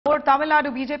More Tamil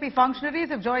Nadu BJP functionaries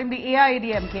have joined the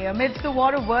AIADMK amidst a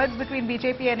war of words between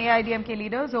BJP and AIADMK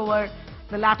leaders over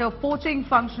the latter poaching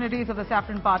functionaries of the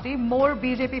Saffron Party. More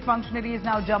BJP functionaries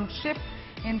now jumped ship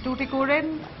in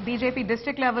Tuticorin. BJP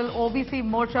district level OBC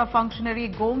Morcha functionary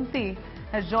Gomti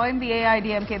has joined the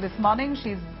AIADMK this morning.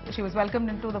 She was welcomed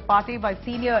into the party by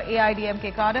senior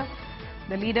AIADMK cadre.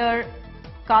 The leader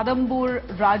Kadambur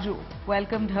Raju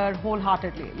welcomed her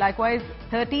wholeheartedly. Likewise,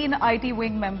 13 IT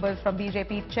wing members from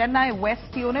BJP Chennai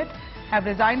West unit have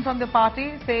resigned from the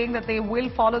party, saying that they will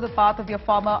follow the path of their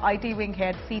former IT wing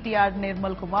head CTR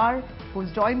Nirmal Kumar,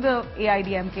 who's joined the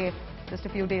AIADMK just a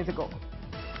few days ago.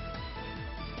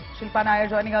 Shilpa Nair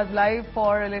joining us live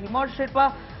for a little more.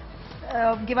 Shilpa,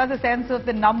 give us a sense of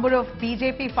the number of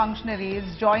BJP functionaries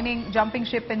jumping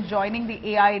ship and joining the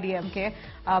AIADMK.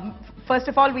 First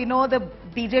of all, we know the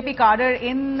BJP cadre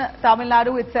in Tamil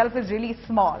Nadu itself is really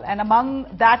small, and among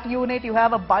that unit you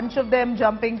have a bunch of them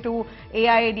jumping to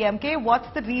AIADMK.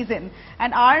 What's the reason?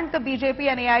 And aren't the BJP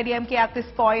and AIADMK at this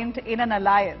point in an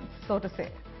alliance, so to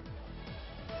say?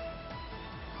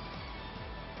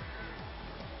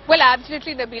 Well,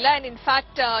 absolutely, Nabila, and in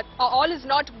fact, all is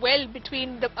not well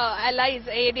between the allies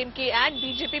AIADMK and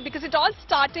BJP, because it all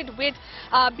started with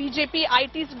BJP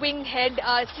IT's wing head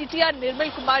CTR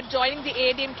Nirmal Kumar joining the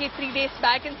AIADMK 3 days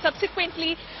back, and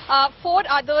subsequently 4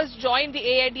 others joined the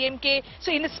AIADMK.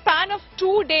 So in a span of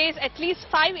 2 days, at least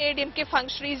 5 AIADMK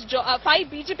functionaries, 5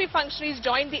 BJP functionaries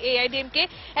joined the AIADMK,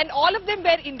 and all of them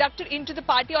were inducted into the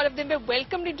party. All of them were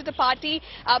welcomed into the party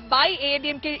by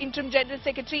AIADMK Interim General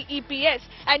Secretary EPS.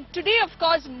 And today, of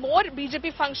course, more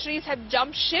BJP functionaries have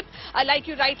jumped ship. Like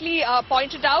you rightly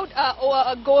pointed out,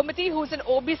 Gomati, who's an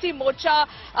OBC Morcha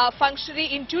functionary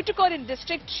in Tuticorin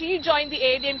district, she joined the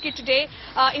AIADMK today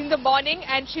in the morning,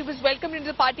 and she was welcomed into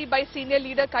the party by senior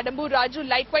leader Kadambur Raju.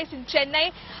 Likewise, in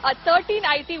Chennai, 13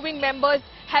 IT wing members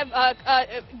have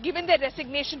given their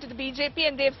resignation to the BJP,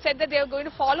 and they have said that they are going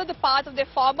to follow the path of their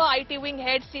former IT wing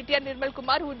head CTR Nirmal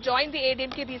Kumar, who joined the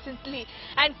AIADMK recently.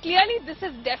 And clearly this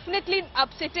has definitely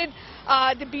upsetted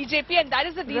the BJP, and that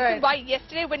is the reason why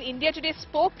yesterday when India Today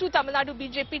spoke to Tamil Nadu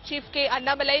BJP chief K.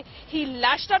 Annamalai, he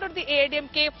lashed out at the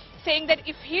AIADMK, saying that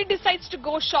if he decides to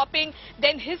go shopping,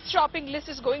 then his shopping list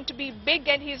is going to be big,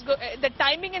 and the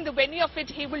timing and the venue of it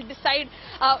he will decide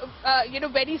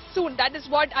very soon. That is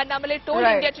what Annamalai told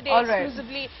India Today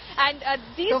exclusively. And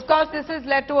so of course this has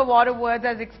led to a war of words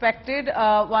as expected.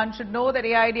 One should know that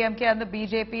AIADMK and the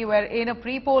BJP were in a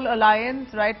pre-poll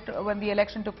alliance right when the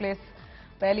election took place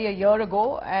barely a year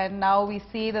ago, and now we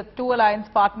see the two alliance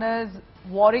partners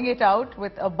warring it out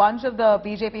with a bunch of the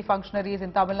BJP functionaries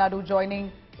in Tamil Nadu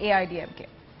joining AIADMK.